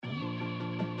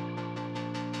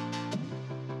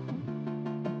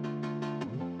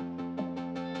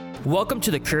Welcome to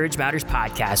the Courage Matters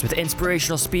podcast with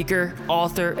inspirational speaker,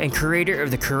 author, and creator of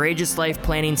the Courageous Life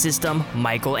Planning System,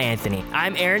 Michael Anthony.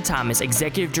 I'm Aaron Thomas,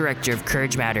 Executive Director of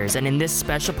Courage Matters, and in this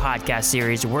special podcast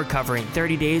series, we're covering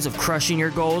 30 days of crushing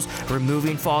your goals,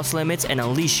 removing false limits, and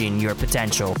unleashing your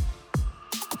potential.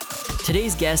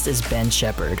 Today's guest is Ben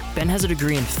Shepard. Ben has a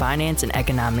degree in finance and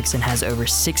economics and has over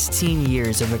 16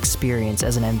 years of experience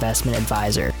as an investment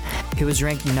advisor. He was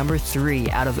ranked number 3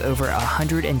 out of over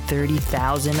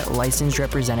 130,000 licensed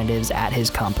representatives at his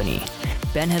company.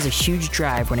 Ben has a huge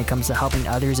drive when it comes to helping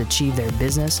others achieve their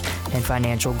business and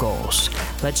financial goals.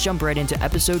 Let's jump right into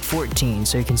episode 14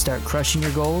 so you can start crushing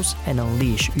your goals and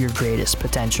unleash your greatest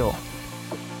potential.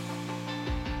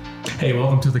 Hey,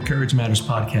 welcome to the Courage Matters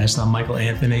podcast. I'm Michael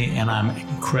Anthony, and I'm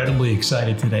incredibly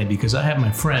excited today because I have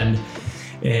my friend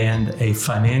and a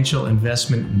financial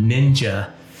investment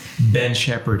ninja, Ben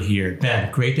Shepard here.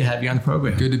 Ben, great to have you on the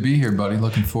program. Good to be here, buddy.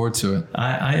 Looking forward to it.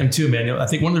 I am too, man. I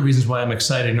think one of the reasons why I'm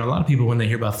excited, a lot of people, when they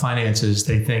hear about finances,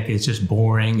 they think it's just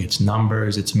boring, it's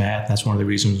numbers, it's math. That's one of the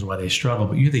reasons why they struggle.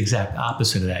 But you're the exact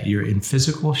opposite of that. You're in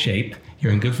physical shape.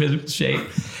 You're in good physical shape.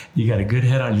 You got a good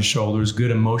head on your shoulders,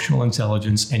 good emotional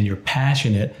intelligence, and you're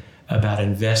passionate about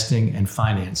investing and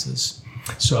finances.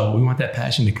 So we want that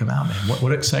passion to come out, man.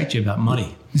 What excites you about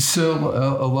money? So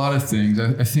a lot of things.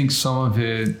 I think some of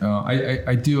it,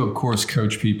 I do, of course,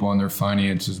 coach people on their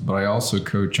finances, but I also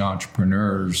coach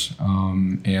entrepreneurs.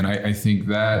 And I think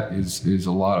that is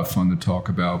a lot of fun to talk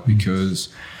about because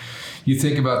you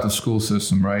think about the school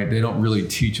system, right? They don't really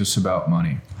teach us about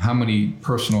money. How many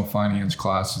personal finance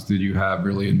classes did you have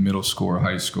really in middle school or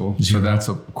high school? Zero. So that's,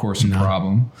 of course, a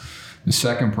problem. The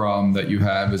second problem that you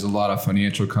have is a lot of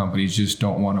financial companies just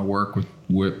don't want to work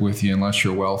with you unless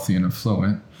you're wealthy and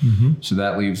affluent. Mm-hmm. So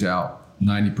that leaves out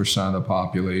 90% of the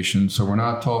population. So we're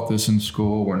not taught this in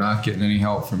school. We're not getting any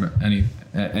help from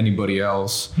anybody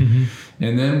else. Mm-hmm.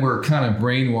 And then we're kind of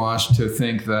brainwashed to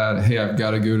think that, hey, I've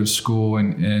got to go to school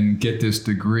and get this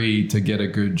degree to get a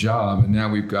good job. And now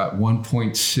we've got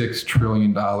 $1.6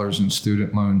 trillion in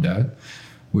student loan debt,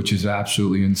 which is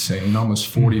absolutely insane.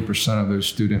 Almost 40% of those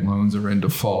student loans are in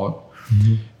default.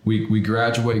 Mm-hmm. We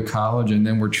graduate college and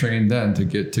then we're trained then to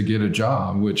get a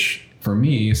job, which for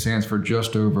me stands for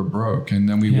just over broke. And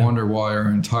then we wonder why our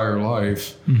entire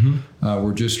life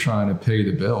we're just trying to pay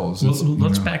the bills. Well,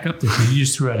 let's back up this. You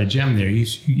just threw out a gem there.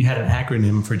 You had an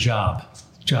acronym for JOB.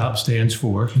 JOB stands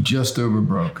for? Just over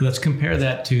broke. Let's compare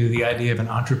that to the idea of an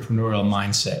entrepreneurial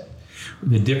mindset.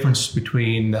 The difference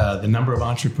between the number of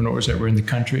entrepreneurs that were in the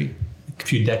country a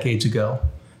few decades ago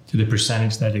to the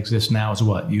percentage that exists now is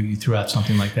what? You threw out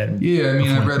something like that? Yeah, I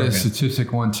mean, I read a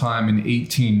statistic one time in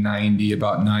 1890,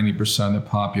 about 90% of the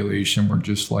population were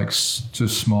just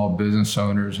small business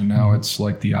owners. And now it's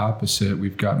like the opposite.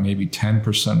 We've got maybe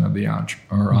 10% of the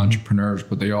entrepreneurs,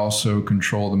 but they also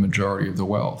control the majority of the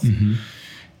wealth. Mm-hmm.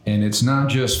 And it's not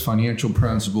just financial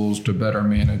principles to better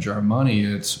manage our money.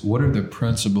 It's what are the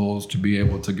principles to be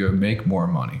able to go make more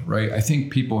money, right? I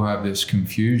think people have this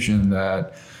confusion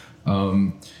that,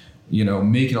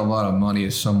 making a lot of money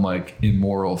is some like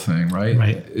immoral thing, right?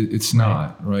 Right. It's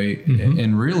not, right? Mm-hmm.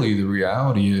 And really the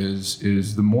reality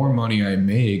is the more money I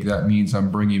make, that means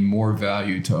I'm bringing more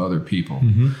value to other people.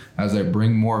 Mm-hmm. As I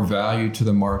bring more value to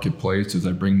the marketplace, as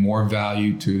I bring more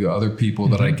value to the other people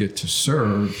that I get to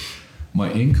serve,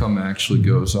 my income actually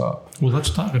goes up. Well, let's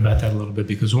talk about that a little bit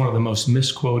because one of the most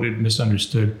misquoted,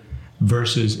 misunderstood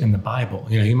verses in the Bible.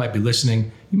 You might be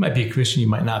listening, you might be a Christian, you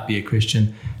might not be a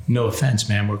Christian. No offense,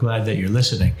 man, we're glad that you're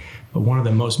listening. But one of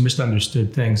the most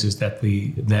misunderstood things is that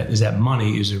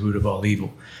money is the root of all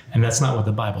evil. And that's not what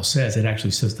the Bible says. It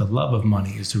actually says the love of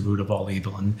money is the root of all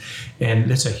evil. And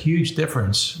that's a huge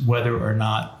difference whether or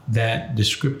not that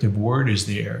descriptive word is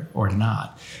there or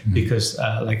not. Mm-hmm. Because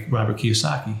like Robert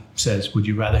Kiyosaki says, would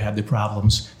you rather have the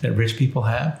problems that rich people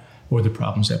have or the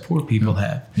problems that poor people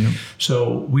have? Yep.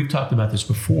 So we've talked about this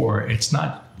before. It's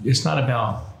not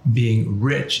about being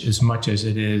rich as much as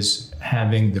it is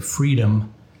having the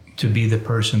freedom to be the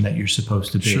person that you're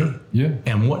supposed to be. Sure. Yeah.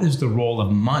 And what is the role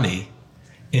of money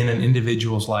in an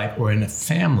individual's life or in a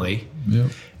family? Yeah.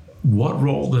 What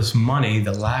role does money,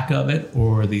 the lack of it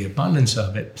or the abundance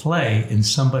of it, play in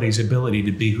somebody's ability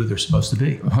to be who they're supposed to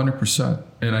be? 100%.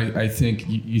 And I think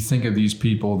you think of these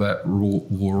people that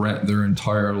will rent their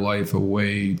entire life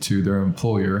away to their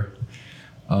employer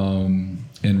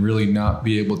and really not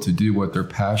be able to do what they're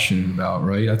passionate about,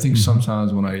 right? I think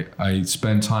sometimes when I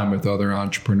spend time with other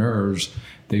entrepreneurs,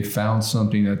 they found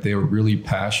something that they were really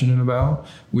passionate about,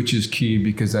 which is key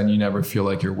because then you never feel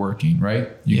like you're working, right?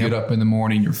 You get up in the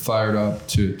morning, you're fired up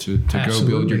to go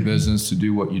build your business, to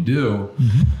do what you do.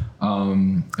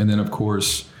 Mm-hmm. And then, of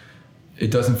course,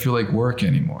 it doesn't feel like work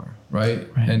anymore. Right.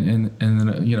 And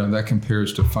then, you know, that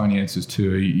compares to finances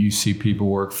too. You see people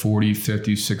work 40,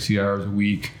 50, 60 hours a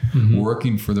week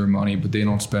working for their money, but they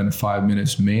don't spend 5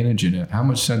 minutes managing it. How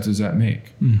much sense does that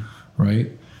make?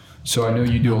 Right. So I know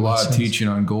you do a lot of teaching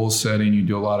on goal setting. You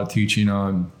do a lot of teaching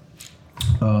on,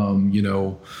 you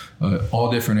know, all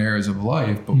different areas of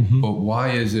life. But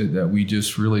why is it that we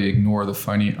just really ignore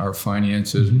our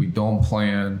finances? We don't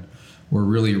plan. We're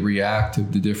really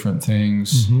reactive to different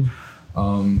things.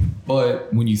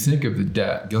 But when you think of the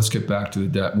debt, let's get back to the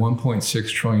debt, $1.6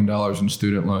 trillion in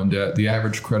student loan debt. The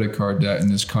average credit card debt in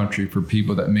this country for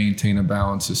people that maintain a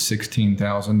balance is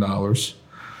 $16,000.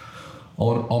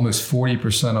 Almost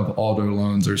 40% of auto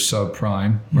loans are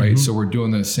subprime, right? So we're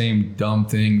doing the same dumb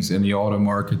things in the auto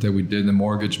market that we did in the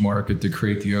mortgage market to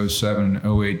create the 07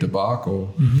 and 08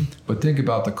 debacle. But think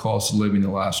about the cost of living the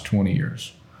last 20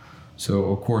 years.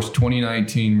 So, of course,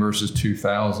 2019 versus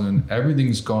 2000,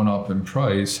 everything's gone up in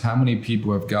price. How many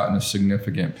people have gotten a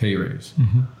significant pay raise?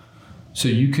 So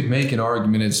you could make an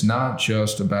argument it's not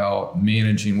just about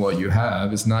managing what you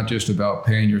have. It's not just about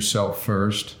paying yourself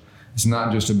first. It's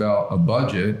not just about a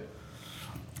budget.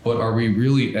 But are we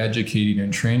really educating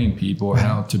and training people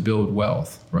how to build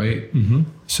wealth, right?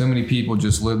 So many people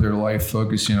just live their life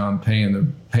focusing on paying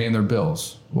their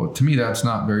bills. Well, to me, that's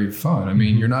not very fun. I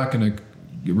mean, you're not going to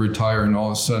retire and all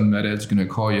of a sudden MedEd's going to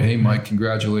call you, hey, Mike,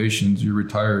 congratulations, you're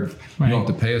retired. You don't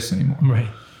have to pay us anymore.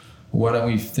 Why don't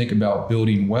we think about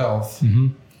building wealth?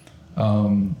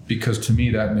 Because to me,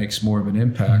 that makes more of an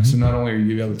impact. So not only are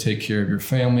you able to take care of your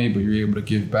family, but you're able to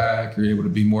give back, you're able to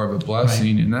be more of a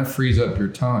blessing, and that frees up your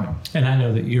time. And I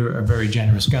know that you're a very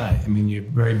generous guy. I mean, you're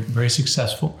very, very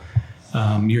successful.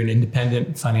 You're an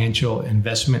independent financial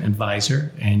investment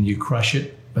advisor, and you crush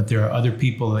it. But there are other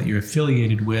people that you're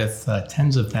affiliated with,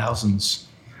 tens of thousands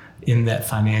in that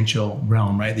financial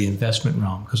realm, right? The investment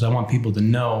realm. Because I want people to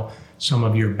know some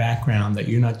of your background, that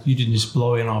you didn't just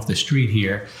blow in off the street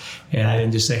here. And I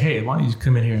didn't just say, hey, why don't you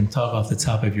come in here and talk off the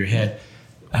top of your head?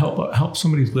 Help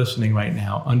somebody who's listening right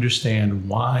now understand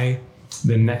why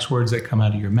the next words that come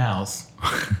out of your mouth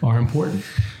are important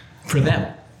for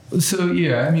them. So,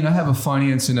 yeah, I mean, I have a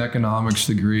finance and economics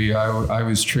degree. I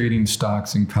was trading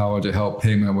stocks in college to help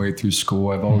pay my way through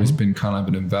school. I've always been kind of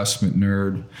an investment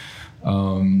nerd.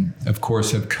 Of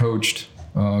course, have coached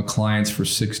clients for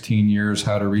 16 years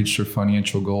how to reach their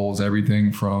financial goals,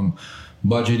 everything from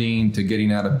budgeting to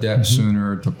getting out of debt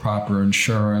sooner to proper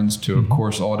insurance to, of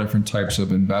course, all different types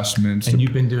of investments. And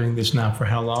you've been doing this now for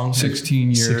how long? 16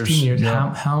 years. 16 years.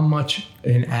 Yeah. How much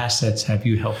in assets have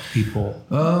you helped people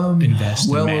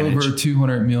invest well and manage? Over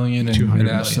 200 million in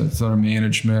assets under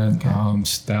management,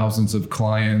 thousands of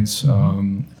clients.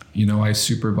 You know, I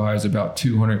supervise about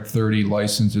 230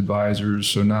 licensed advisors.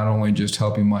 So not only just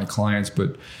helping my clients,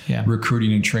 but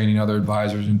recruiting and training other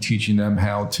advisors and teaching them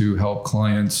how to help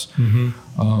clients.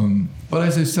 But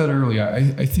as I said earlier,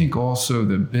 I think also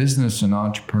the business and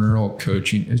entrepreneurial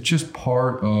coaching is just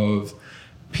part of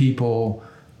people,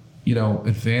 you know,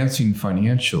 advancing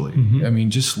financially. I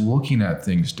mean, just looking at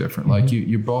things different. Like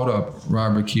you brought up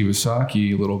Robert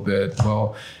Kiyosaki a little bit.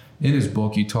 Well, in his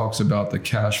book, he talks about the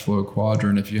cash flow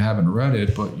quadrant. If you haven't read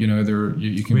it, but you know,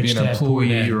 you can be an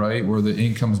employee, right, where the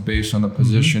income's based on the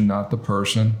position, not the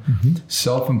person.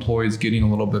 Self-employed is getting a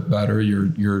little bit better.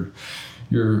 Your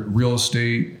real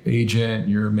estate agent,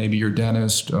 maybe your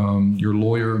dentist, your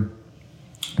lawyer.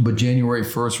 But January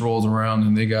 1st rolls around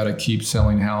and they got to keep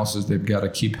selling houses. They've got to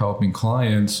keep helping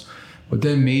clients. But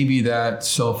then maybe that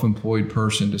self-employed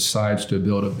person decides to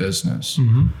build a business.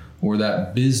 Or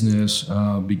that business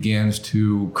begins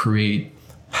to create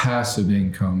passive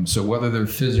income. So whether they're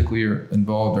physically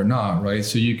involved or not, right?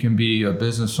 So you can be a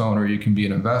business owner, you can be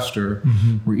an investor,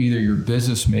 where either your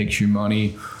business makes you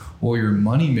money or your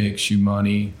money makes you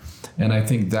money. And I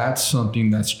think that's something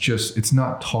that's just, it's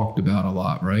not talked about a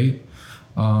lot, right?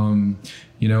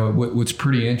 You know, what's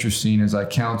pretty interesting is I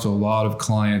counsel a lot of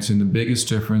clients, and the biggest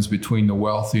difference between the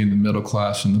wealthy and the middle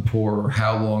class and the poor are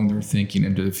how long they're thinking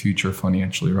into the future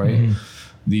financially, right?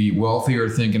 The wealthy are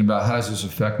thinking about, how does this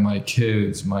affect my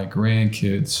kids, my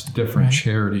grandkids, different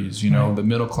charities? You know, the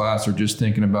middle class are just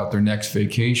thinking about their next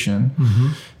vacation,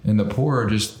 and the poor are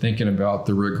just thinking about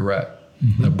the regret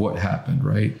of what happened,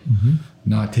 right?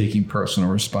 Not taking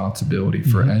personal responsibility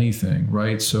for anything,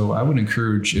 right? So I would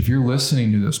encourage, if you're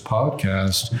listening to this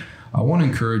podcast, I want to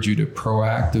encourage you to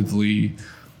proactively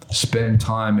spend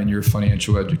time in your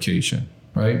financial education,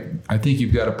 right? I think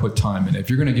you've got to put time in. If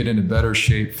you're going to get into better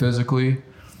shape physically,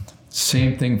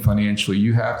 same thing financially.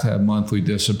 You have to have monthly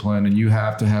discipline, and you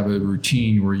have to have a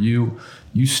routine where you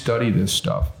study this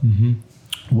stuff.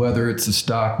 whether it's the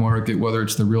stock market, whether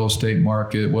it's the real estate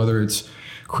market, whether it's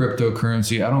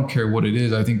cryptocurrency, I don't care what it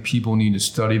is. I think people need to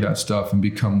study that stuff and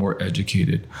become more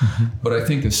educated. But I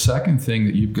think the second thing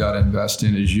that you've got to invest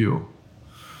in is you,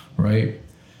 right?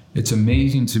 It's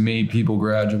amazing to me, people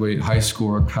graduate high school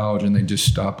or college and they just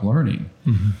stop learning.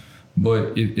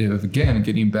 But if again,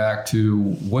 getting back to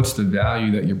what's the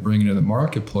value that you're bringing to the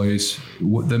marketplace,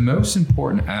 the most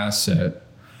important asset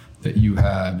that you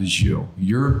have is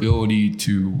your ability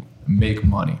to make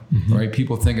money, right?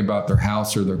 People think about their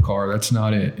house or their car. That's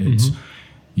not it. It's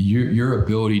your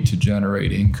ability to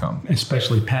generate income,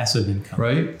 especially passive income,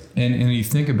 right? And you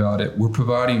think about it, we're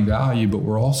providing value, but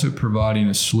we're also providing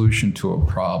a solution to a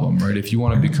problem, right? If you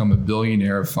want to become a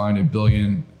billionaire, find $1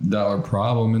 billion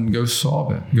problem and go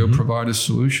solve it. Go provide a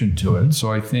solution to it.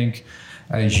 So I think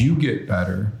as you get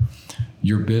better,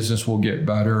 your business will get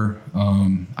better.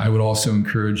 I would also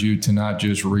encourage you to not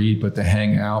just read, but to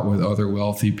hang out with other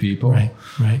wealthy people.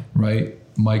 Right.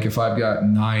 Mike, if I've got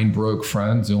 9 broke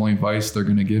friends, the only advice they're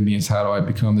going to give me is how do I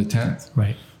become the 10th?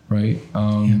 Right.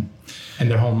 And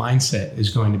their whole mindset is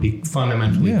going to be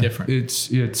fundamentally different. It's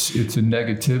a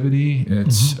negativity.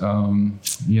 It's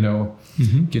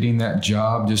getting that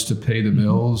job just to pay the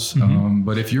bills.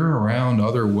 But if you're around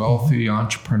other wealthy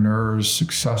entrepreneurs,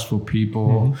 successful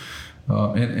people,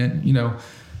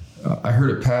 I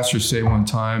heard a pastor say one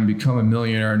time, become a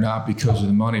millionaire not because of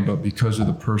the money, but because of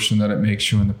the person that it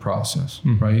makes you in the process,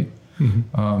 right?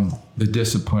 The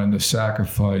discipline, the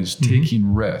sacrifice,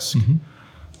 taking risk.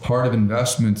 Part of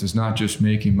investments is not just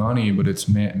making money, but it's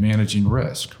managing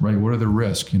risk, right? What are the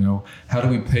risks? How do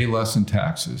we pay less in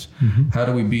taxes? How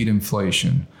do we beat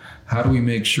inflation? How do we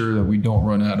make sure that we don't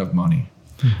run out of money?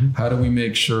 How do we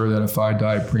make sure that if I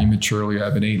die prematurely, I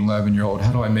have an 8 and 11-year-old,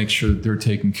 how do I make sure that they're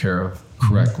taken care of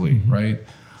correctly, right?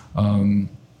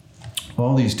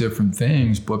 All these different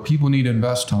things, but people need to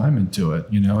invest time into it.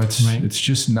 It's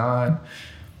just not,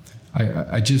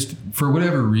 I just, for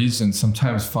whatever reason,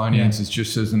 sometimes finances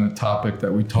just isn't a topic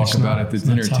that we talk about at the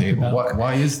dinner table.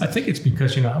 Why is that? I think it's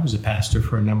because, I was a pastor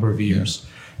for a number of years.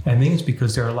 I think it's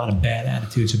because there are a lot of bad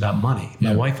attitudes about money.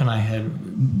 My wife and I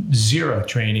had zero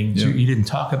training. You didn't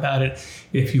talk about it.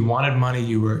 If you wanted money,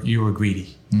 you were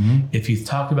greedy. If you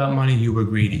talked about money, you were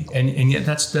greedy. And yet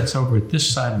that's over at this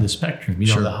side of the spectrum,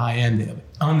 the high end,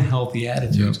 unhealthy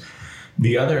attitudes.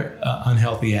 The other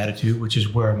unhealthy attitude, which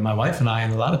is where my wife and I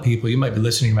and a lot of people, you might be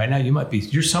listening right now,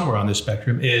 you're somewhere on this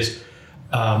spectrum, is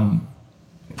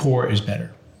poor is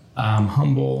better. I'm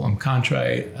humble, I'm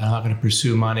contrite, I'm not going to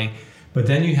pursue money. But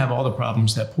then you have all the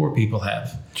problems that poor people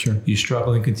have. You're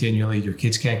struggling continually. Your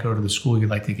kids can't go to the school you'd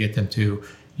like to get them to.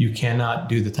 You cannot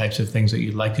do the types of things that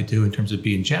you'd like to do in terms of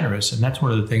being generous. And that's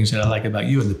one of the things that I like about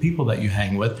you and the people that you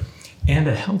hang with. And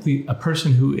a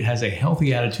person who has a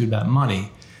healthy attitude about money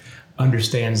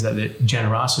understands that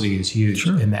generosity is huge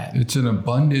in that. It's an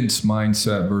abundance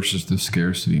mindset versus the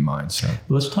scarcity mindset.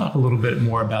 Let's talk a little bit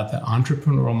more about the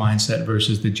entrepreneurial mindset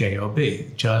versus the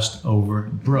JOB, just over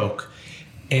broke.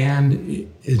 And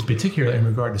in particular, in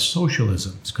regard to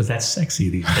socialism, because that's sexy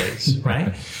these days,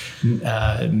 right?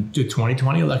 The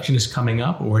 2020 election is coming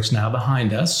up, or it's now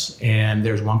behind us. And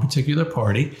there's one particular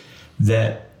party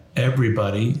that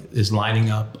everybody is lining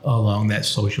up along that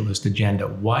socialist agenda.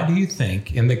 Why do you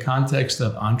think, in the context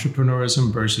of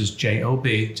entrepreneurism versus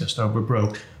JOB, just over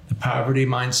broke, the poverty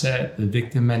mindset, the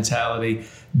victim mentality,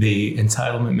 the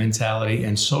entitlement mentality,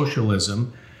 and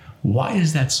socialism, why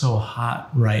is that so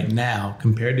hot right now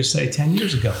compared to, say, 10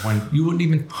 years ago when you wouldn't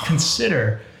even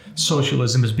consider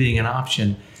socialism as being an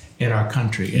option in our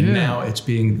country? And now it's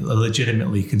being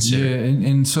legitimately considered.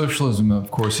 And socialism, of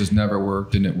course, has never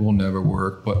worked and it will never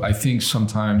work. But I think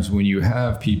sometimes when you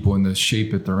have people in the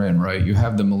shape that they're in, right, you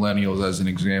have the millennials as an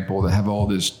example that have all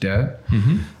this debt.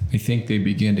 I think they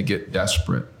begin to get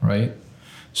desperate, right?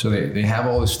 So they have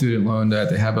all the student loan debt,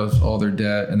 they have all their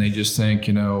debt, and they just think,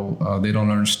 they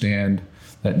don't understand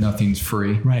that nothing's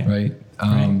free, right?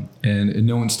 And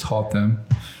no one's taught them.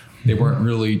 They weren't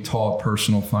really taught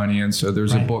personal finance. So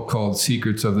there's a book called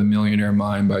Secrets of the Millionaire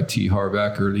Mind by T. Harv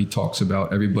Eker. He talks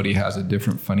about everybody has a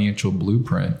different financial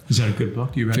blueprint. Is that a good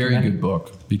book? Do you recommend it? Very good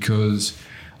book, because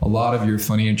a lot of your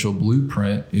financial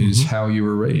blueprint is how you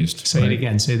were raised. Say it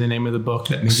again. Say the name of the book.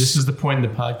 That means this is the point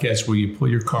in the podcast where you pull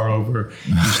your car over,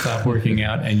 you stop working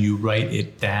out, and you write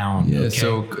it down.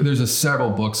 So there's several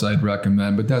books I'd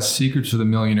recommend, but that's Secrets of the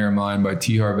Millionaire Mind by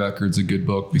T. Harv Eker. It's a good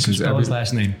book because spell his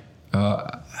last name.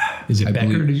 Is it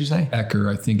Becker, did you say?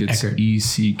 Eker. I think it's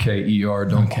Ecker.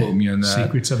 Don't quote me on that.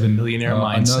 Secrets of the Millionaire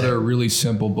Mindset. Another really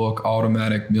simple book,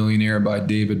 Automatic Millionaire by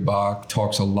David Bach,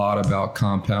 talks a lot about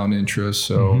compound interest.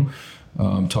 So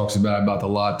Talks about the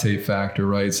latte factor,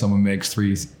 right? Someone makes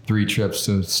three trips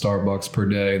to Starbucks per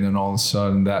day, and then all of a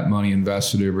sudden that money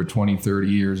invested over 20, 30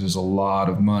 years is a lot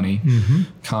of money.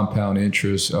 Compound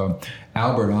interest.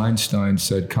 Albert Einstein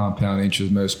said compound interest is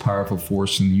the most powerful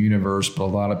force in the universe, but a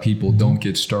lot of people don't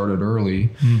get started early,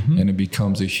 and it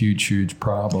becomes a huge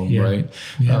problem, right?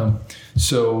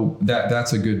 So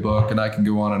that's a good book, and I can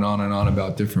go on and on and on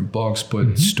about different books,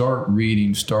 but start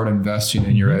reading, start investing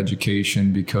in your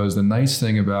education, because the nice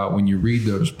thing about when you read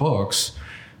those books,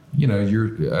 you know,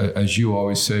 you're, as you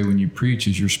always say when you preach,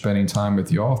 is you're spending time with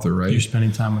the author, right? You're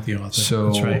spending time with the author.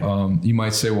 So that's right. You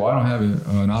might say, well, I don't have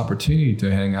an opportunity to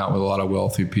hang out with a lot of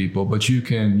wealthy people, but you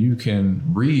can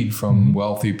read from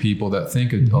wealthy people that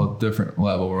think at a different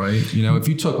level, right? You know, if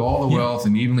you took all the wealth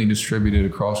and evenly distributed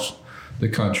across the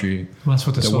country, well, that's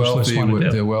what the socialists want to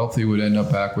do. The wealthy would end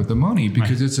up back with the money,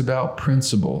 because it's about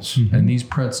principles, and these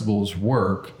principles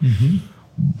work.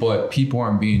 But people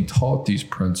aren't being taught these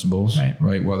principles,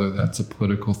 right? Whether that's a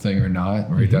political thing or not,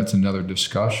 right? That's another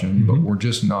discussion. But we're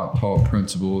just not taught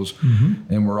principles,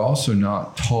 and we're also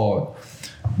not taught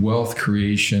wealth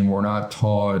creation. We're not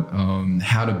taught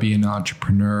how to be an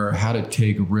entrepreneur, how to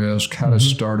take risk, how to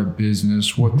start a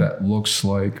business, what that looks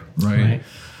like, right?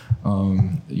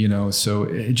 You know, so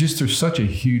there's such a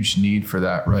huge need for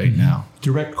that right now.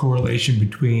 Direct correlation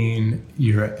between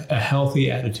a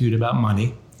healthy attitude about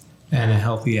money and a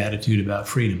healthy attitude about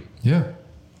freedom. Yeah,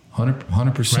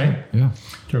 100%. Right? Yeah.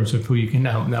 In terms of who you can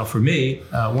now for me,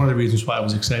 one of the reasons why I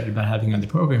was excited about having you on the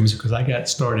program is because I got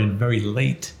started very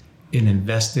late in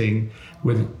investing.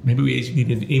 Maybe we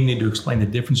even need to explain the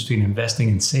difference between investing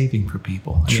and saving for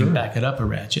people. I mean, back it up a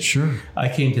ratchet. Sure. I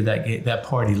came to that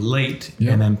party late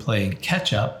and then playing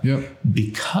catch up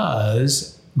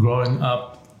because growing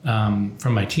up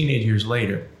from my teenage years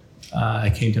later, I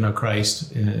came to know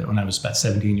Christ when I was about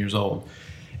 17 years old,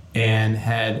 and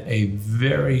had a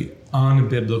very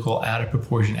unbiblical, out of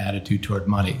proportion attitude toward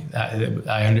money.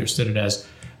 I understood it as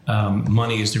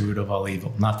money is the root of all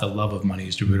evil, not the love of money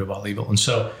is the root of all evil. And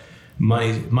so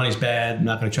money's bad. I'm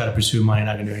not going to try to pursue money,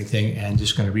 not going to do anything, and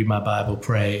just going to read my Bible,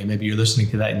 pray. And maybe you're listening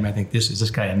to that and you might think, this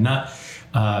guy a nut.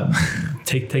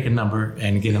 Take a number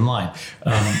and get in line.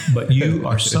 But you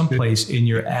are someplace in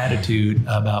your attitude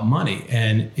about money.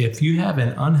 And if you have an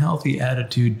unhealthy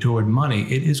attitude toward money,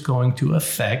 it is going to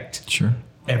affect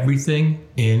everything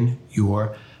in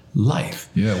your life.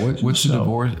 Yeah, what's the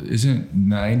divorce? Isn't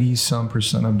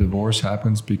 90% of divorce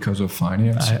happens because of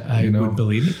finance? I would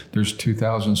believe it. There's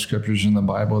 2,000 scriptures in the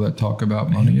Bible that talk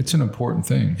about money. It's an important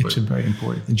thing. It's very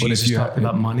important. And Jesus talked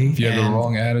about money. If you have the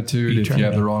wrong attitude, if you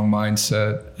have the wrong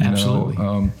mindset, absolutely.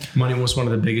 Money was one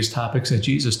of the biggest topics that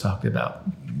Jesus talked about.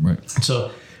 Right.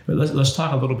 So let's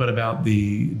talk a little bit about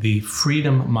the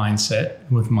freedom mindset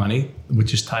with money,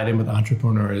 which is tied in with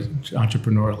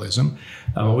entrepreneurialism.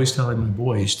 I'm always telling my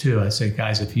boys too, I say,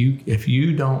 guys, if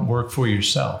you don't work for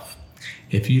yourself,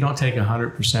 if you don't take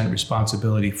 100%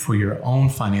 responsibility for your own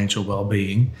financial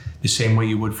well-being, the same way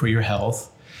you would for your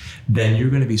health, then you're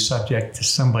going to be subject to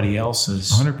somebody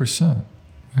else's 100%.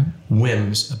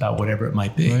 whims about whatever it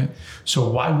might be. Right. So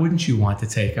why wouldn't you want to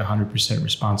take 100%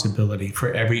 responsibility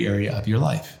for every area of your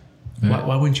life? Right.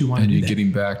 Why wouldn't you want to do that? And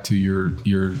getting back to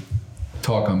your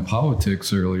talk on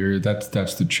politics earlier,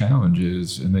 that's the challenge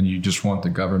is, and then you just want the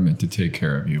government to take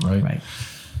care of you, right? Right.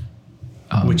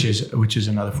 Which is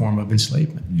another form of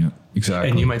enslavement. Yeah, exactly.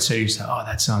 And you might say to yourself, oh,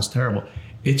 that sounds terrible.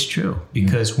 It's true,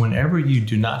 because whenever you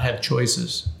do not have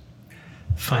choices,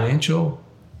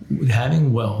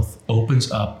 having wealth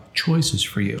opens up choices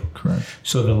for you. Correct.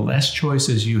 So the less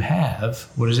choices you have,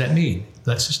 what does that mean?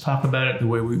 Let's just talk about it the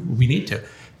way we need to.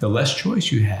 The less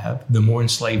choice you have, the more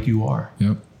enslaved you are.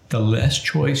 Yep. The less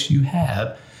choice you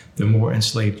have, the more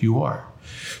enslaved you are.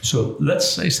 So let's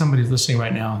say somebody's listening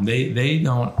right now and they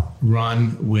don't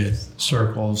run with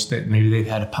circles, that maybe they've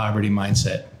had a poverty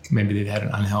mindset. Maybe they've had an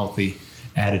unhealthy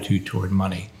attitude toward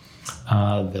money.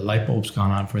 The light bulb's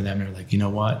gone on for them. They're like, you know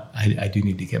what? I do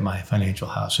need to get my financial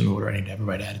house in order. I need to have the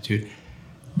right attitude.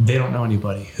 They don't know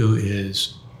anybody who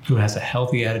has a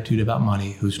healthy attitude about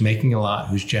money, who's making a lot,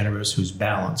 who's generous, who's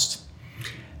balanced.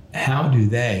 How do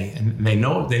they, and they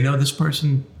know this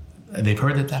person, they've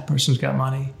heard that person's got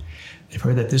money, they've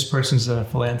heard that this person's a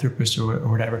philanthropist or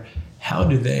whatever. How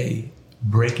do they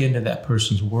break into that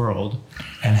person's world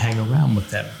and hang around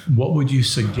with them? What would you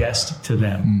suggest to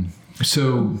them?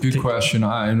 So good question.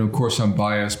 And of course I'm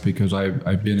biased because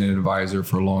I've been an advisor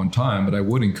for a long time, but I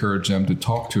would encourage them to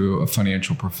talk to a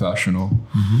financial professional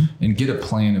and get a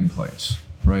plan in place,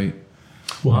 right?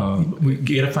 Well, we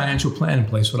get a financial plan in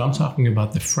place, but I'm talking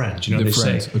about the friends. You know, they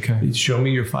say, okay, show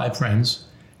me your 5 friends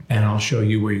and I'll show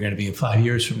you where you're going to be in 5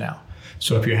 years from now.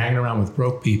 So if you're hanging around with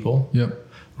broke people,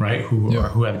 right,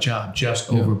 who have a job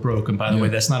just over broke, and by the way,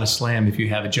 that's not a slam if you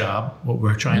have a job. What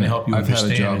we're trying to help you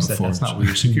understand is that that's not where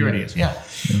your security is.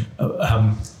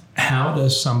 How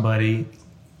does somebody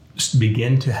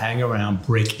begin to hang around,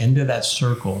 break into that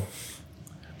circle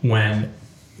when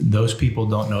those people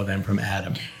don't know them from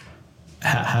Adam?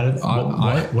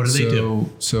 What do they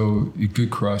do? So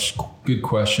good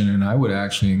question, and I would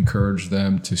actually encourage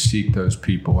them to seek those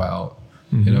people out.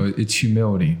 Mm-hmm. You know, it's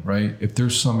humility, right? If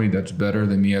there's somebody that's better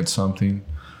than me at something,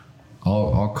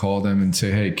 I'll call them and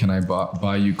say, hey, can I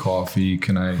buy you coffee?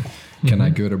 Can I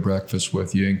go to breakfast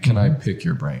with you? And can I pick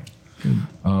your brain?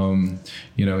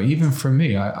 You know, even for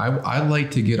me, I like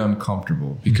to get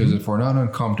uncomfortable, because if we're not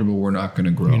uncomfortable, we're not going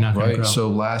to grow, right? So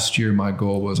last year, my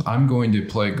goal was I'm going to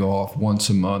play golf once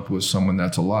a month with someone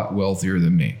that's a lot wealthier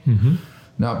than me. Mm-hmm.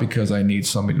 Not because I need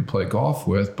somebody to play golf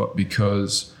with, but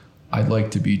because I like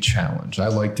to be challenged. I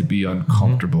like to be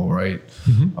uncomfortable, right?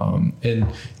 Mm-hmm. And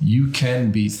you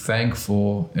can be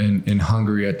thankful and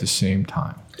hungry at the same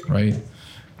time, right?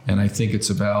 And I think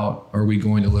it's about, are we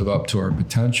going to live up to our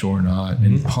potential or not? Mm-hmm.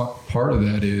 And part of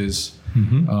that is,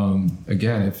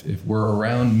 again, if we're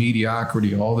around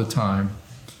mediocrity all the time,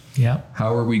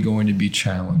 how are we going to be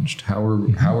challenged? How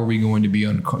are we going to be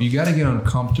uncomfortable? You got to get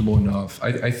uncomfortable enough.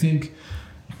 I think,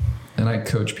 and I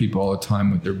coach people all the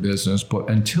time with their business, but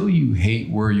until you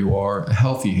hate where you are, a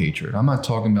healthy hatred. I'm not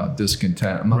talking about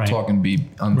discontent. I'm not talking to be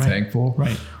unthankful.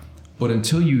 Right. But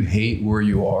until you hate where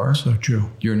you are, so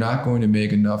true, you're not going to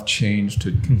make enough change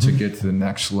to get to the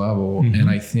next level. Mm-hmm. And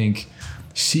I think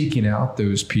seeking out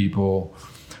those people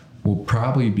will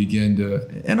probably begin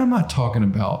to, and I'm not talking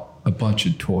about a bunch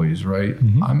of toys, right?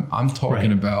 Mm-hmm. I'm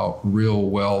talking about real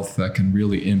wealth that can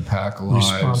really impact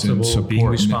lives and support, being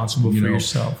responsible for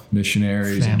yourself,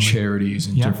 missionaries, family, and charities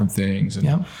and different things.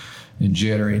 And, and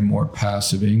generating more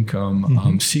passive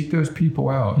income. Seek those people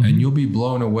out, and you'll be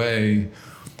blown away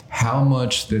how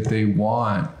much that they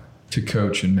want to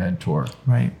coach and mentor.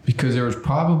 Right. Because there was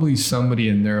probably somebody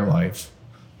in their life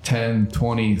 10,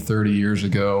 20, 30 years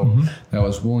ago that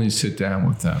was willing to sit down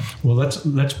with them. Well,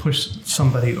 let's push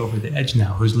somebody over the edge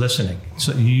now who's listening.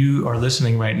 So you are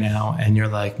listening right now and you're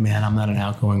like, man, I'm not an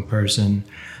outgoing person.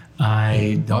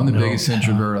 I'm the biggest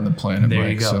introvert on the planet. There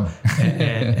you go. So.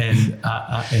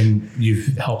 and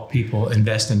you've helped people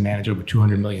invest and manage over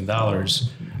 $200 million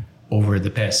over the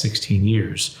past 16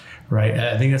 years, right?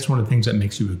 I think that's one of the things that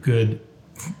makes you a good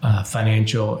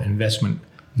financial investment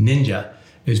ninja,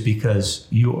 is because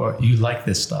you like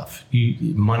this stuff.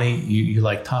 You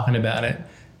like talking about it,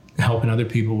 helping other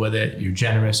people with it. You're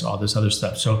generous, all this other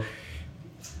stuff. So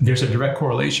there's a direct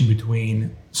correlation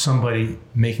between somebody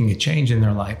making a change in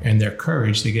their life and their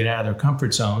courage to get out of their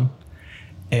comfort zone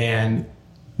and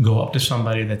go up to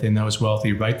somebody that they know is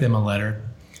wealthy, write them a letter,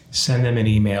 send them an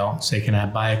email, say, can I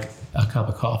buy a cup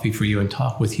of coffee for you and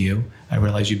talk with you? I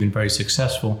realize you've been very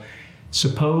successful.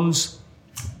 Suppose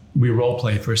we role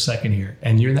play for a second here,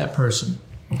 and you're that person,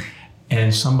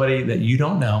 and somebody that you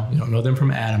don't know them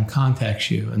from Adam, contacts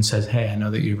you and says, hey, I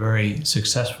know that you're very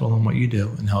successful in what you do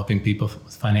and helping people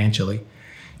financially.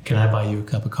 Can I buy you a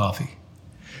cup of coffee?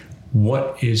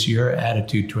 What is your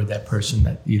attitude toward that person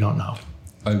that you don't know?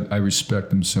 I respect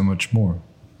them so much more.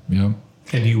 Yeah.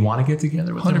 And do you want to get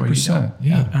together with 100%, them? 100%.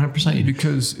 Yeah, 100%. You do.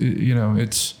 Because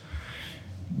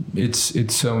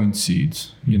it's sowing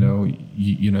seeds.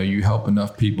 You help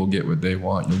enough people get what they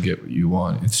want, you'll get what you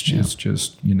want. It's just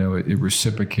it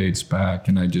reciprocates back,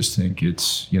 and I just think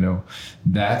it's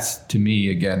that's, to me,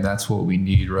 again, that's what we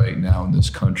need right now in this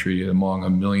country, among a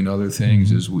million other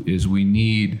things. Is we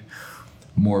need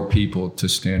more people to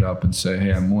stand up and say,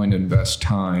 hey, I'm willing to invest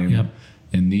time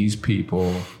in these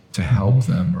people to help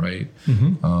them, right?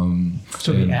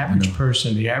 So the average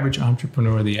person, the average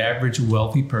entrepreneur, the average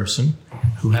wealthy person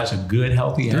who has a good,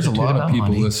 healthy attitude about money. There's a lot of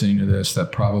people listening to this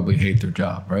that probably hate their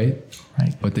job, right?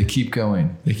 Right. But they keep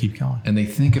going. And they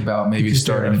think about maybe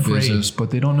starting a business,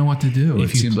 but they don't know what to do. It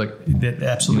seems like...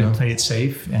 Absolutely, play it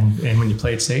safe. And when you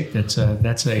play it safe, that's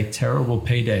a terrible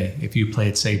payday if you play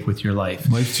it safe with your life.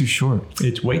 Life's too short.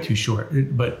 It's way too short.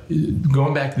 But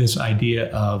going back to this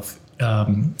idea of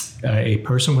a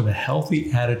person with a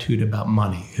healthy attitude about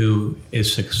money, who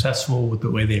is successful with the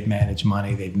way they've managed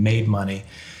money, they've made money,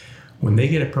 when they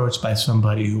get approached by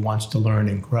somebody who wants to learn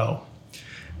and grow,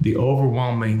 the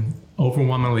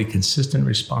overwhelmingly consistent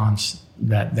response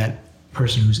that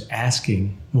person who's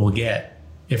asking will get,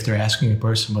 if they're asking a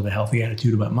person with a healthy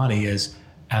attitude about money, is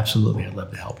absolutely, I'd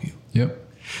love to help you. Yep.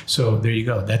 So there you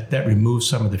go. That removes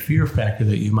some of the fear factor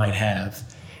that you might have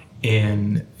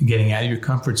in getting out of your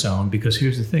comfort zone, because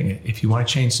here's the thing: if you want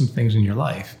to change some things in your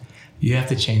life, you have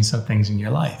to change some things in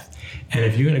your life. And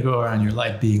if you're going to go around your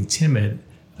life being timid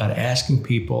about asking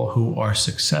people who are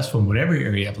successful in whatever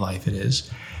area of life it is,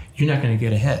 you're not going to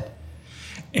get ahead.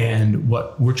 And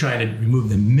what we're trying to remove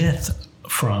the myth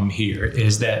from here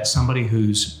is that somebody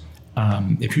who's,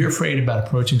 if you're afraid about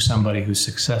approaching somebody who's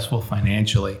successful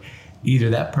financially,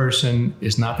 either that person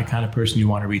is not the kind of person you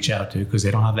want to reach out to because they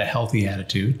don't have that healthy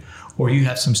attitude, or you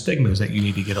have some stigmas that you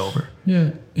need to get over. Yeah,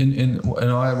 and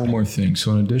I'll add one more thing.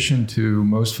 So in addition to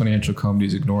most financial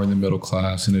companies ignoring the middle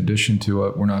class, in addition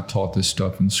to we're not taught this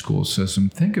stuff in the school system,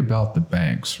 think about the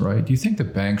banks, right? Do you think the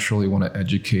banks really want to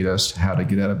educate us how to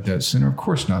get out of debt sooner? Of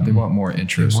course not. They want more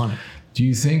interest. They want it. Do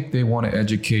you think they want to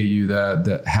educate you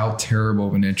that how terrible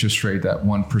of an interest rate that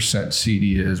 1%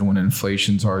 CD is when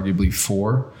inflation's arguably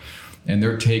 4%? And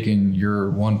they're taking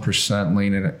your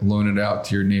 1%, loaning it out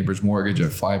to your neighbor's mortgage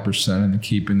at 5% and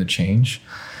keeping the change?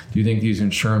 Do you think these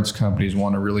insurance companies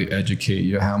want to really educate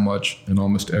you how much in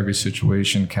almost every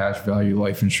situation cash value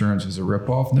life insurance is a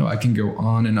ripoff? No, I can go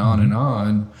on and on and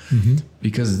on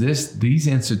because these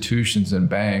institutions and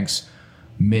banks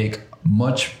make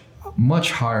much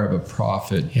higher of a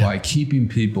profit by keeping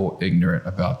people ignorant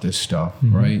about this stuff,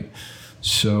 right?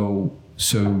 So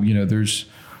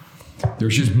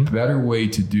there's just better way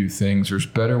to do things. There's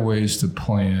better ways to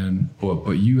plan,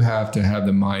 but you have to have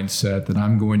the mindset that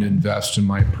I'm going to invest in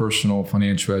my personal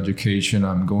financial education.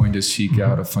 I'm going to seek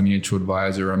out a financial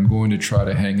advisor. I'm going to try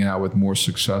to hang out with more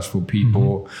successful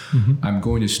people. I'm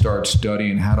going to start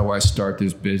studying how do I start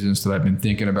this business that I've been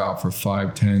thinking about for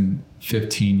 5, 10,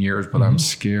 15 years, but I'm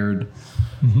scared.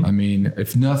 I mean,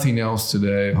 if nothing else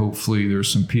today, hopefully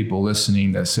there's some people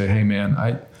listening that say, hey man,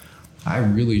 I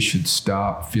really should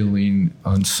stop feeling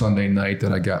on Sunday night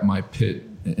that I got my pit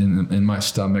in my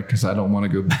stomach because I don't want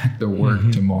to go back to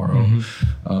work tomorrow.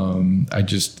 I've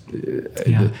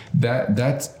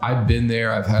been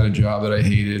there. I've had a job that I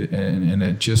hated, and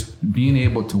it just being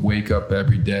able to wake up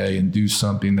every day and do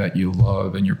something that you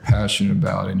love and you're passionate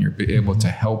about and you're able to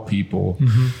help people.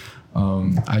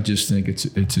 I just think it's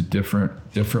a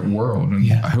different world,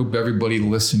 and I hope everybody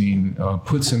listening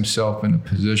puts himself in a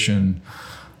position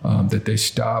that they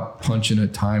stop punching a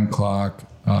time clock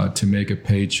to make a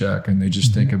paycheck, and they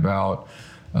just think about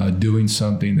doing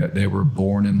something that they were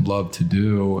born and love to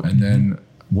do. And then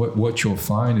what you'll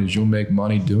find is you'll make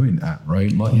money doing that,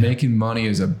 right? Making money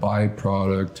is a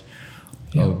byproduct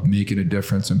of making a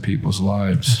difference in people's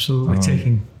lives. Absolutely.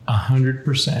 Taking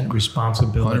 100%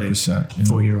 responsibility 100%,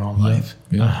 for your own life.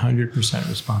 100%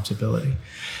 responsibility.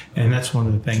 And that's one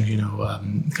of the things,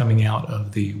 coming out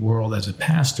of the world as a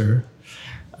pastor,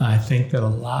 I think that a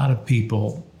lot of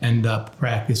people end up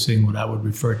practicing what I would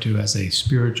refer to as a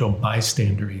spiritual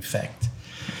bystander effect.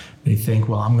 They think,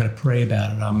 well, I'm going to pray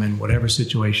about it. I'm in whatever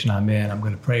situation I'm in. I'm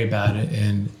going to pray about it.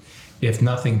 And if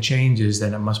nothing changes,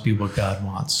 then it must be what God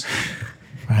wants.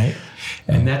 Right?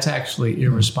 And that's actually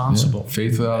irresponsible.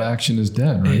 Faith without action is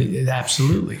dead, right?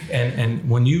 Absolutely. And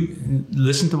when you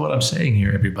listen to what I'm saying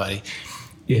here, everybody,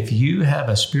 if you have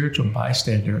a spiritual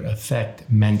bystander effect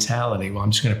mentality, well,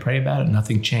 I'm just going to pray about it,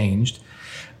 nothing changed,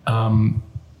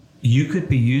 you could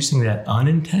be using that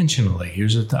unintentionally.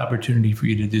 Here's an opportunity for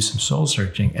you to do some soul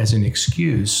searching as an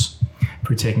excuse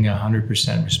for taking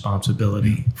 100%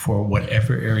 responsibility for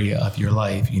whatever area of your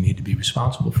life you need to be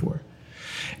responsible for.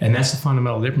 And that's the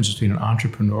fundamental difference between an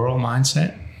entrepreneurial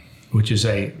mindset, which is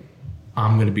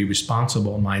I'm going to be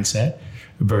responsible mindset,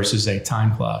 versus a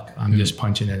time clock. I'm just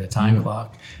punching in a time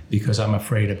clock because I'm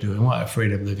afraid of doing what?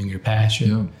 Afraid of living your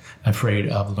passion, afraid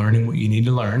of learning what you need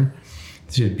to learn.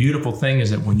 The beautiful thing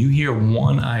is that when you hear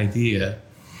one idea,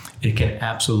 it can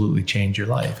absolutely change your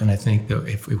life. And I think that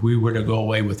if we were to go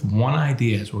away with one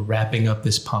idea as we're wrapping up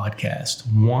this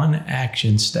podcast, one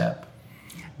action step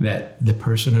that the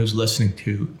person who's listening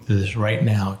to this right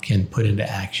now can put into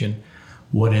action,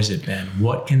 what has it been?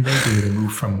 What can they do to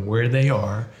move from where they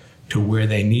are to where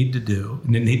they need to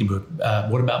move?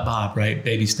 What about Bob, right?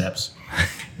 Baby steps.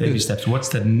 Baby steps. What's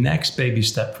the next baby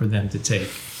step for them to take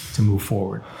to move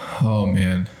forward? Oh,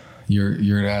 man. You're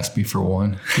going to ask me for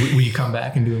one? Will you come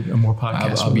back and do more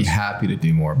podcasts? I'll be happy to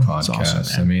do more podcasts.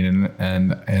 Awesome, I mean,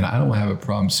 and I don't have a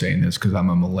problem saying this because I'm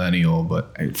a millennial,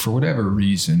 but for whatever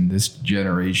reason, this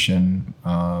generation,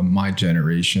 my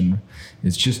generation,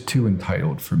 is just too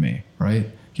entitled for me, right?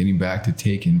 Getting back to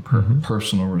taking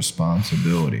personal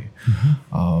responsibility.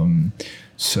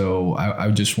 So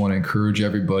I just want to encourage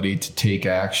everybody to take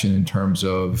action in terms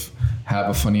of have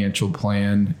a financial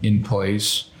plan in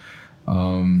place.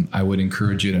 I would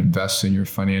encourage you to invest in your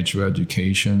financial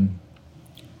education,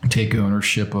 Take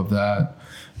ownership of that.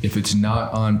 If it's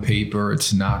not on paper,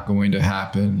 it's not going to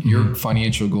happen. Your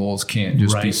financial goals can't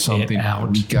just be something.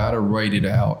 We got to write it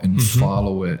out and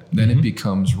follow it. Then it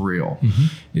becomes real.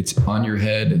 It's on your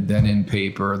head, then in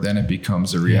paper, then it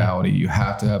becomes a reality. You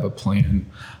have to have a plan.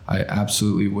 I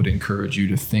absolutely would encourage you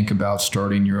to think about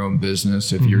starting your own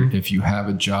business. If you have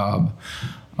a job,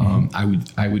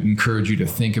 I would encourage you to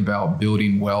think about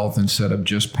building wealth instead of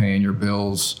just paying your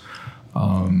bills.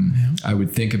 I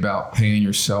would think about paying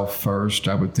yourself first.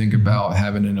 I would think about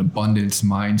having an abundance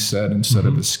mindset instead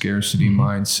of a scarcity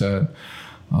mindset.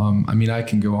 I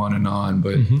can go on and on,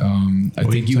 but I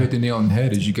think you hit the nail on the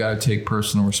head. Is you got to take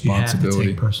personal responsibility. You have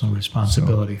to take personal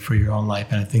responsibility for your own life,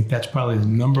 and I think that's probably the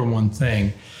number one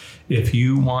thing. If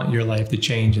you want your life to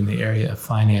change in the area of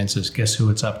finances, guess who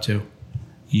it's up to?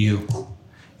 You.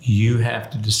 You have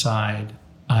to decide,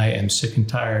 I am sick and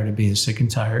tired of being sick and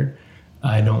tired.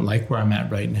 I don't like where I'm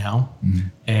at right now.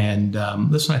 And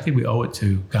listen, I think we owe it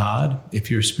to God. If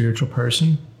you're a spiritual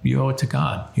person, you owe it to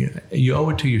God. You owe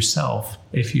it to yourself.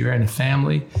 If you're in a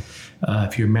family,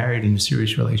 if you're married in a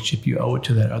serious relationship, you owe it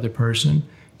to that other person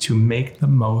to make the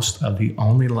most of the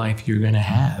only life you're going to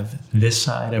have this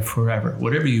side of forever.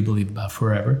 Whatever you believe about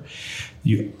forever,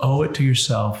 you owe it to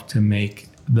yourself to make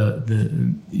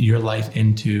your life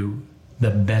into the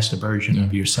best version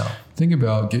of yourself. Think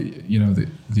about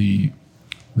the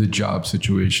job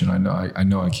situation. I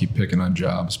know I keep picking on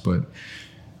jobs, but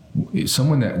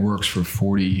someone that works for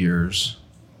 40 years,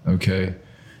 okay,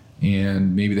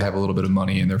 and maybe they have a little bit of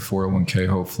money in their 401k,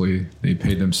 hopefully they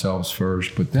paid themselves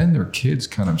first, but then their kids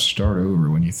kind of start over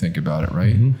when you think about it,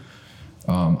 right?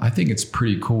 I think it's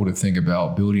pretty cool to think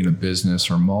about building a business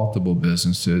or multiple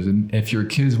businesses. And if your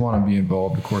kids want to be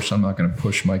involved, of course, I'm not going to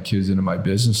push my kids into my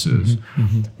businesses,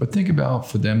 but think about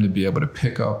for them to be able to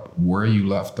pick up where you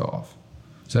left off.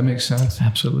 Does that make sense?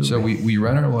 Absolutely. So we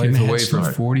run our life away for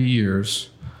 40 years,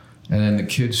 and then the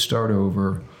kids start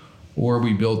over, or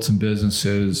we build some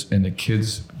businesses and the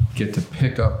kids get to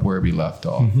pick up where we left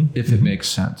off, if it makes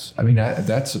sense. I mean,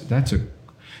 that's a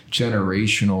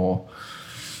generational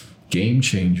game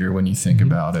changer when you think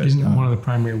about it. Isn't it one of the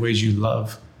primary ways you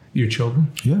love your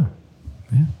children? Yeah.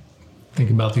 Think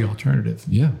about the alternative.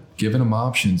 Yeah. Giving them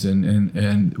options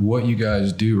and what you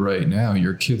guys do right now,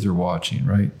 your kids are watching,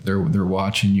 right? They're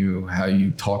watching you, how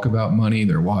you talk about money.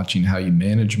 They're watching how you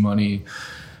manage money.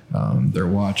 They're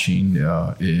watching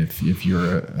if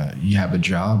you have a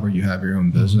job or you have your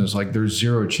own business. Like there's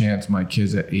zero chance my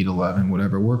kids at 8-11 would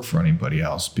ever work for anybody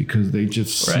else because they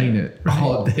just seen it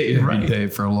all day, every day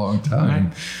for a long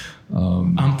time.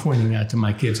 Right. I'm pointing that to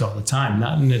my kids all the time,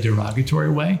 not in a derogatory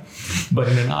way, but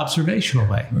in an observational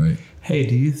way. Right. Hey,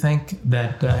 do you think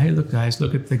that, hey, look, guys,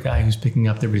 look at the guy who's picking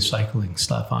up the recycling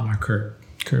stuff on our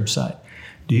curbside.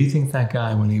 Do you think that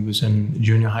guy, when he was in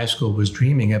junior high school, was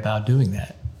dreaming about doing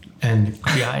that? And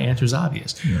the answer is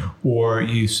obvious. Yeah. Or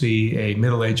you see a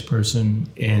middle-aged person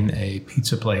in a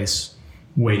pizza place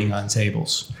waiting on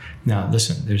tables. Now,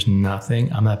 listen, there's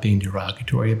nothing, I'm not being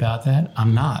derogatory about that.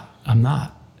 I'm not.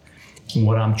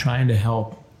 What I'm trying to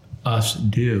help us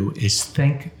do is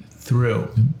think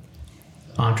through.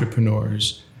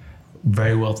 Entrepreneurs,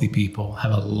 very wealthy people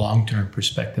have a long-term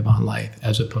perspective on life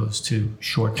as opposed to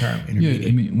short-term, intermediate. Yeah,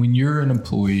 I mean, when you're an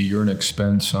employee, you're an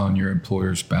expense on your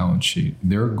employer's balance sheet.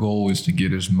 Their goal is to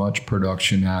get as much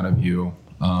production out of you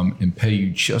and pay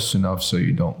you just enough so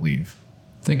you don't leave.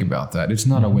 Think about that. It's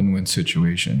not a win-win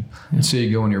situation. Yeah. Let's say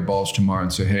you go in your boss tomorrow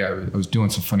and say, hey, I was doing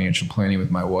some financial planning with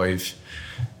my wife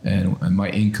and my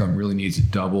income really needs to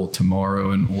double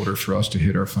tomorrow in order for us to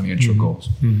hit our financial goals.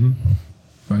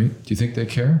 Right? Do you think they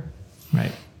care?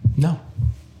 Right. No,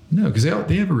 because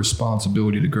they have a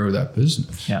responsibility to grow that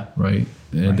business. Yeah. Right.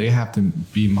 And they have to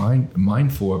be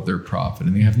mindful of their profit,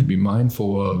 and they have to be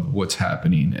mindful of what's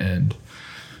happening, and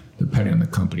depending on the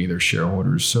company, their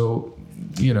shareholders. So,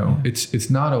 it's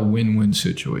not a win-win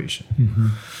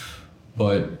situation.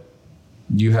 But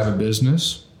you have a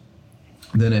business,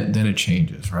 then it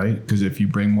changes, right? Because if you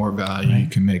bring more value, you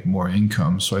can make more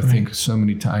income. So I think so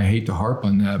many times, I hate to harp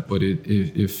on that, but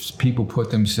if people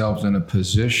put themselves in a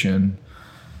position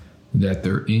that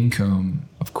their income,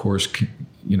 of course,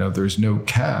 there's no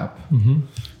cap.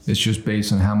 It's just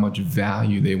based on how much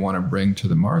value they want to bring to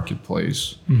the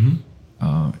marketplace.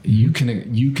 You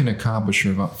can accomplish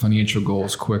your financial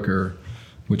goals quicker,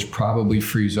 which probably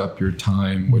frees up your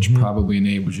time, which probably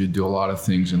enables you to do a lot of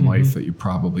things in life that you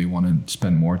probably want to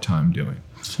spend more time doing.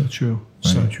 So true.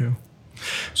 Right? So true.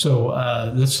 So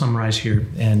let's summarize here.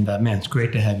 And man, it's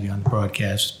great to have you on the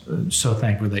broadcast. So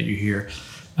thankful that you're here.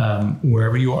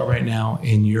 Wherever you are right now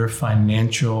in your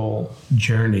financial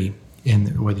journey,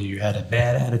 in whether you had a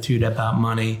bad attitude about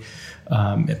money,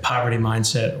 a poverty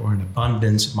mindset, or an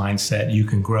abundance mindset, you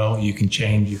can grow, you can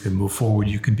change, you can move forward,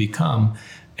 you can become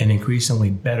an increasingly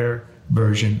better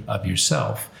version of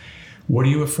yourself. What are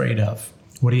you afraid of?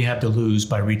 What do you have to lose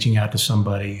by reaching out to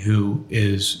somebody who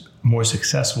is more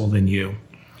successful than you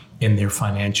in their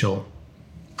financial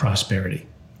prosperity,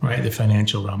 right? The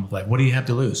financial realm of life. What do you have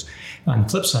to lose? On the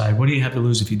flip side, what do you have to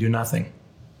lose if you do nothing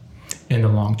in the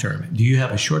long term? Do you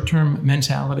have a short-term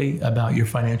mentality about your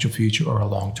financial future or a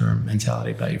long-term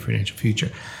mentality about your financial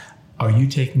future? Are you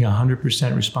taking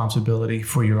 100% responsibility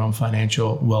for your own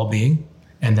financial well-being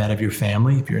and that of your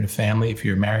family? If you're in a family, if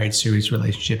you're married, serious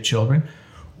relationship, children,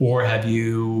 or have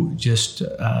you just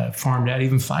farmed out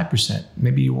even 5%?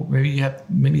 Maybe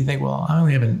you think, well, I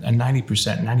only have a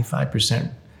 90%,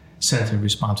 95% sense of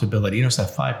responsibility. You know, it's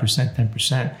that 5%,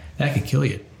 10%, that could kill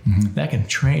you. Mm-hmm. That can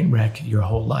train wreck your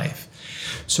whole life.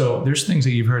 So there's things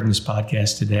that you've heard in this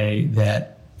podcast today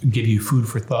that give you food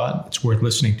for thought. It's worth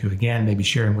listening to again, maybe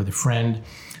sharing with a friend.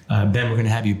 Ben, we're going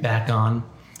to have you back on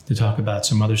to talk about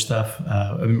some other stuff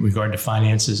in regard to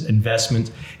finances, investment.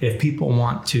 If people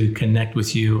want to connect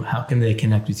with you, how can they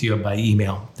connect with you? By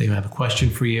email? They have a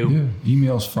question for you. Yeah,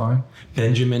 email's fine.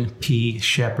 Benjamin P.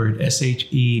 Shepherd,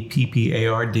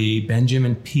 Sheppard.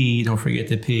 Benjamin P. Don't forget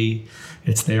the P.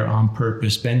 It's there on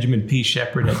purpose.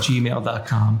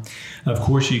 BenjaminPShepherd@gmail.com. Of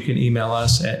course, you can email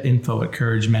us at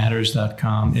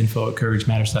info@couragematters.com.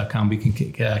 Info@couragematters.com. We can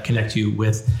connect you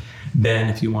with Ben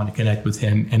if you want to connect with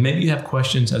him. And maybe you have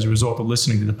questions as a result of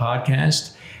listening to the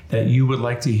podcast that you would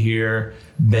like to hear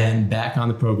Ben back on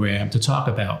the program to talk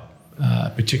about a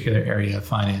particular area of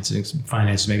finances,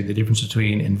 maybe the difference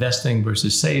between investing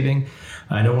versus saving.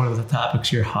 I know one of the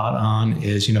topics you're hot on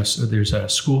is, so there's a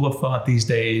school of thought these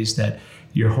days that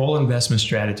your whole investment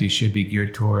strategy should be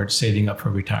geared towards saving up for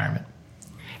retirement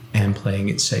and playing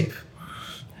it safe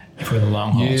for the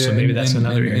long haul. So maybe that's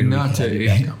another area. And not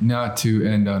to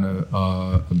end on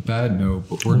a bad note,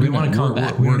 but we're going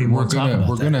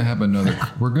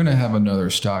to have another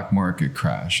stock market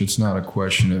crash. It's not a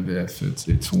question of if,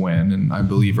 it's when, and I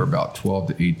believe are about 12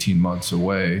 to 18 months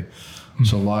away. Mm-hmm.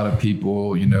 So a lot of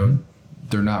people,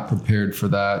 they're not prepared for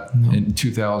that. No. In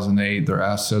 2008, their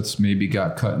assets maybe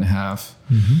got cut in half,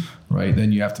 right?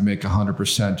 Then you have to make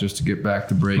 100% just to get back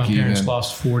to break even. My parents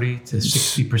lost 40 to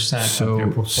 60% of their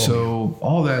portfolio. So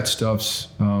all that stuff's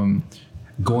going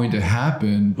to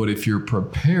happen, but if you're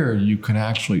prepared, you can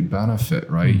actually benefit,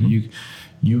 right? Mm-hmm.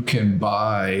 You can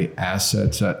buy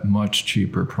assets at much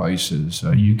cheaper prices.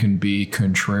 You can be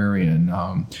contrarian.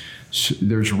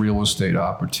 There's real estate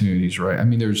opportunities, right? I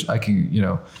mean,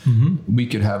 we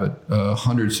could have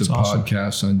hundreds of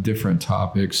podcasts on different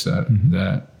topics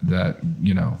that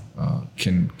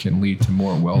can lead to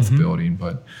more wealth building.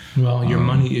 But your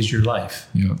money is your life.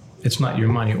 Yeah, it's not your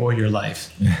money or your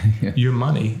life. Your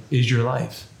money is your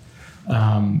life.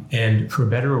 And for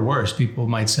better or worse, people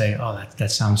might say, "Oh,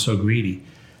 that sounds so greedy."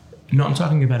 No, I'm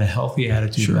talking about a healthy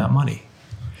attitude about money.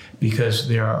 Because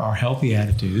there are healthy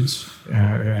attitudes,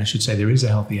 or I should say there is a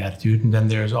healthy attitude, and then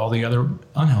there's all the other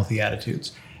unhealthy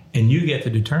attitudes. And you get to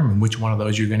determine which one of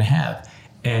those you're going to have.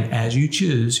 And as you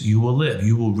choose, you will live.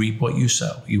 You will reap what you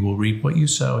sow. You will reap what you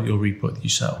sow. You'll reap what you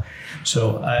sow.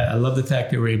 So I love the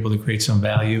fact that we're able to create some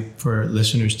value for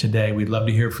listeners today. We'd love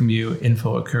to hear from you.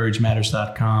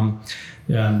 info@couragematters.com.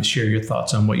 Share your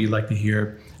thoughts on what you'd like to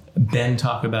hear Ben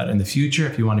talk about in the future.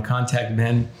 If you want to contact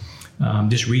Ben,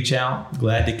 just reach out.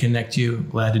 Glad to connect you.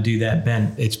 Glad to do that.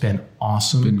 Ben, it's been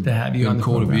awesome to have you on the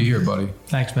program. Cool to be here, buddy.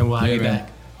 Thanks, Ben. We'll have you back.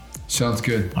 Sounds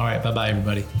good. All right. Bye-bye,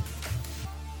 everybody.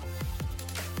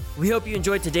 We hope you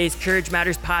enjoyed today's Courage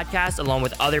Matters podcast, along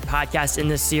with other podcasts in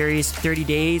this series, 30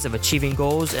 Days of Achieving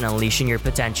Goals and Unleashing Your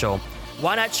Potential.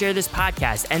 Why not share this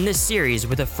podcast and this series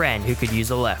with a friend who could use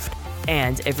a lift?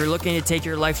 And if you're looking to take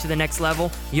your life to the next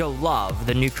level, you'll love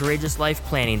the new Courageous Life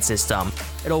Planning System.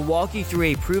 It'll walk you through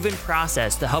a proven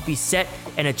process to help you set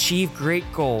and achieve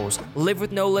great goals, live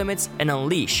with no limits, and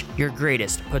unleash your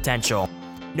greatest potential.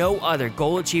 No other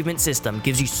goal achievement system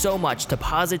gives you so much to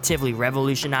positively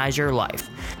revolutionize your life.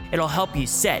 It'll help you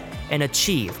set and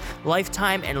achieve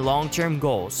lifetime and long-term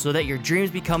goals so that your dreams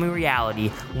become a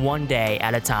reality one day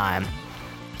at a time.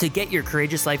 To get your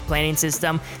Courageous Life Planning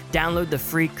System, download the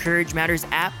free Courage Matters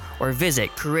app or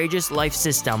visit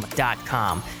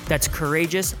CourageousLifeSystem.com. That's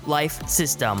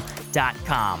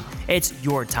CourageousLifeSystem.com. It's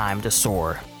your time to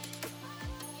soar.